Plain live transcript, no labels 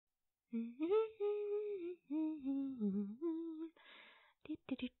Oh,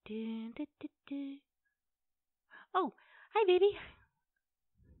 hi, baby.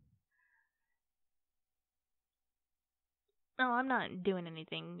 Oh, I'm not doing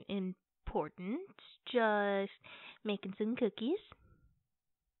anything important. Just making some cookies.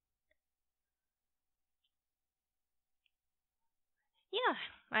 Yeah,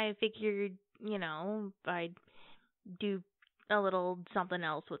 I figured, I'd do a little something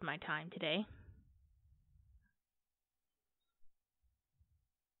else with my time today.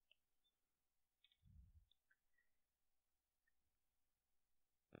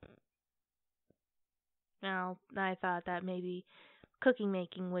 Well, I thought that maybe cooking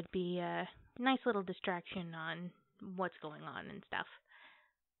making would be a nice little distraction on what's going on and stuff.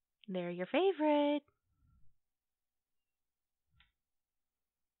 They're your favorite.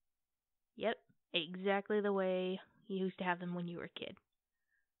 Yep, exactly the way you used to have them when you were a kid.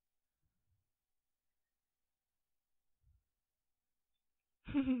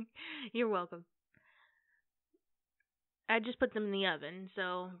 You're welcome. I just put them in the oven,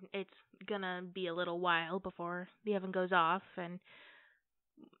 so it's gonna be a little while before the oven goes off, and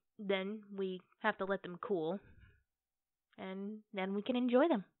then we have to let them cool, and then we can enjoy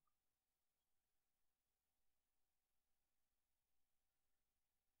them.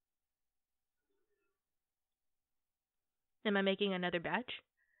 Am I making another batch?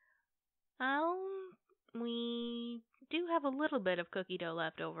 We do have a little bit of cookie dough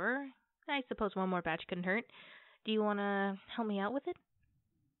left over. I suppose one more batch couldn't hurt. Do you want to help me out with it?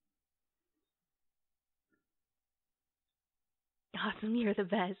 Awesome, you're the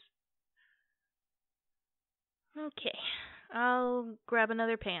best. Okay, I'll grab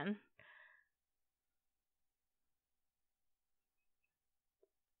another pan.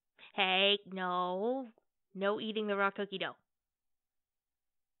 Hey, no. No eating the raw cookie dough.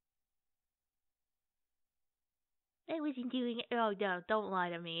 I wasn't doing it. Oh, no, don't lie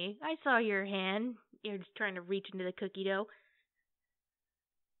to me. I saw your hand. You're just trying to reach into the cookie dough.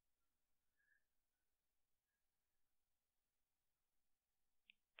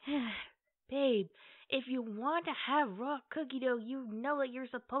 Babe, if you want to have raw cookie dough, you know that you're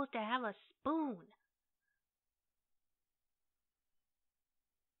supposed to have a spoon.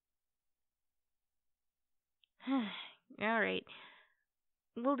 All right.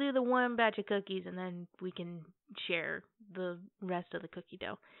 We'll do the one batch of cookies and then we can share the rest of the cookie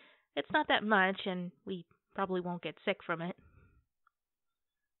dough. It's not that much and we probably won't get sick from it.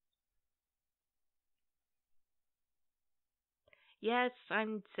 Yes,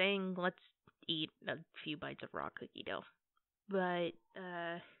 I'm saying let's eat a few bites of raw cookie dough. But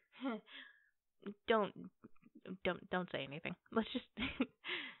don't don't say anything. Let's just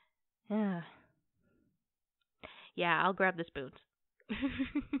yeah. Yeah, I'll grab the spoons.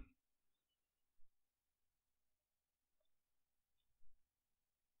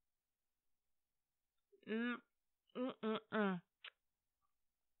 mm, mm, mm, mm.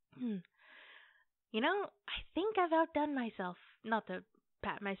 Hmm. I think I've outdone myself. Not to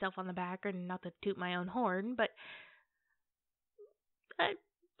pat myself on the back or not to toot my own horn, but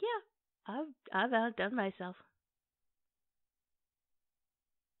yeah, I've outdone myself.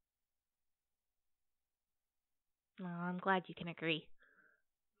 Oh, I'm glad you can agree.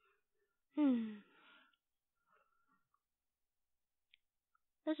 Hmm.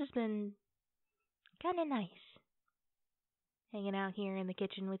 This has been kind of nice hanging out here in the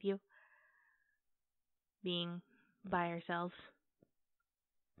kitchen with you, being by ourselves.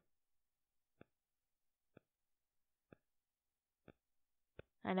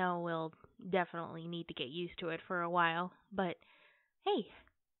 I know we'll definitely need to get used to it for a while, but hey,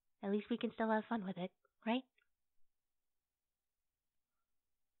 at least we can still have fun with it, right?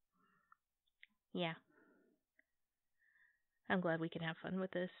 Yeah, I'm glad we can have fun with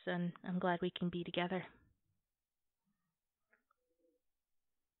this, and I'm glad we can be together.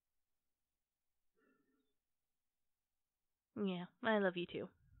 Yeah, I love you too.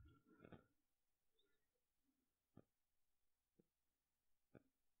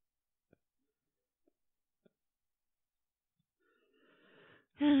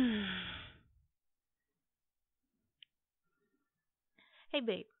 Hey,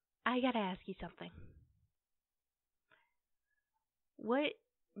 babe, I gotta ask you something. What,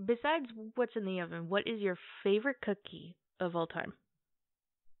 besides what's in the oven, what is your favorite cookie of all time?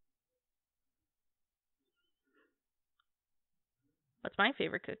 What's my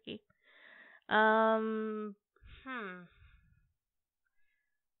favorite cookie? Um, hmm.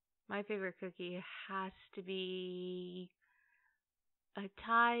 My favorite cookie has to be a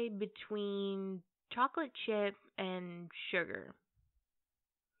tie between chocolate chip and sugar.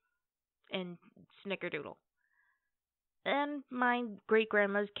 and snickerdoodle. And my great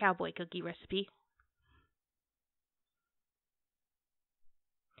grandma's cowboy cookie recipe.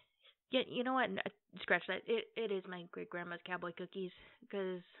 Yeah, you know what? Scratch that. It is my great grandma's cowboy cookies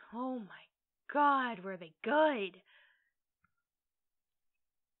because oh my god, were they good?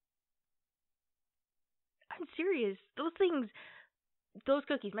 I'm serious. Those things, those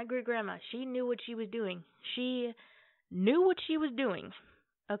cookies, my great grandma, she knew what she was doing. She knew what she was doing.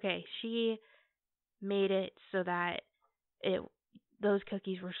 Okay, she made it so that it those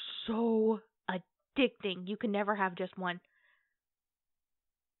cookies were so addicting. You can never have just one.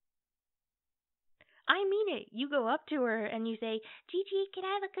 I mean it. You go up to her and you say, "Gigi, can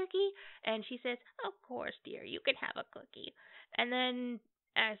I have a cookie?" And she says, "Of course, dear, you can have a cookie." And then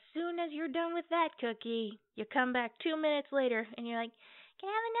as soon as you're done with that cookie, you come back 2 minutes later and you're like, "Can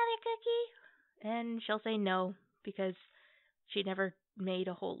I have another cookie?" And she'll say no because she never made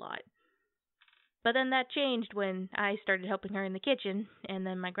a whole lot. But then that changed when I started helping her in the kitchen, and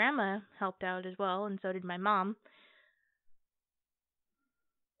then my grandma helped out as well, and so did my mom.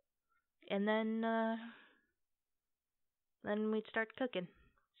 And then we'd start cooking,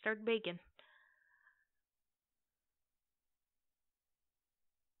 start baking.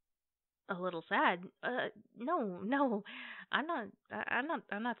 A little sad. No, no, I'm not. I'm not.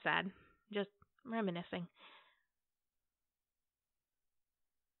 I'm not sad. Just reminiscing.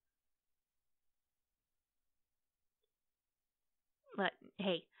 But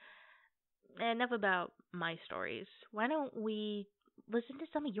hey, enough about my stories. Why don't we listen to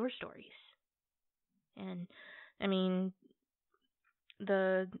some of your stories? And I mean,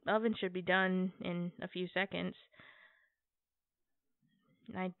 the oven should be done in a few seconds.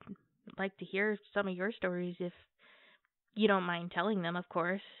 I'd like to hear some of your stories if you don't mind telling them, of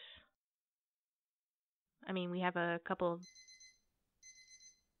course. I mean, we have a couple of.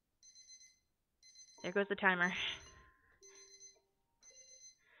 There goes the timer.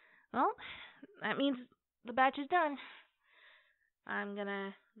 Well, that means the batch is done. I'm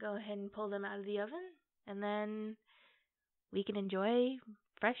gonna go ahead and pull them out of the oven, and then we can enjoy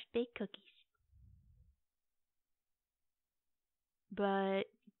fresh baked cookies. But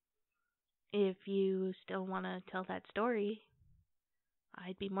if you still want to tell that story,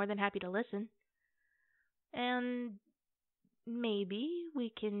 I'd be more than happy to listen. And maybe we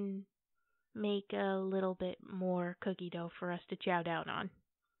can make a little bit more cookie dough for us to chow down on.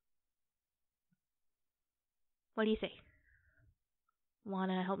 What do you say?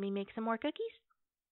 Want to help me make some more cookies?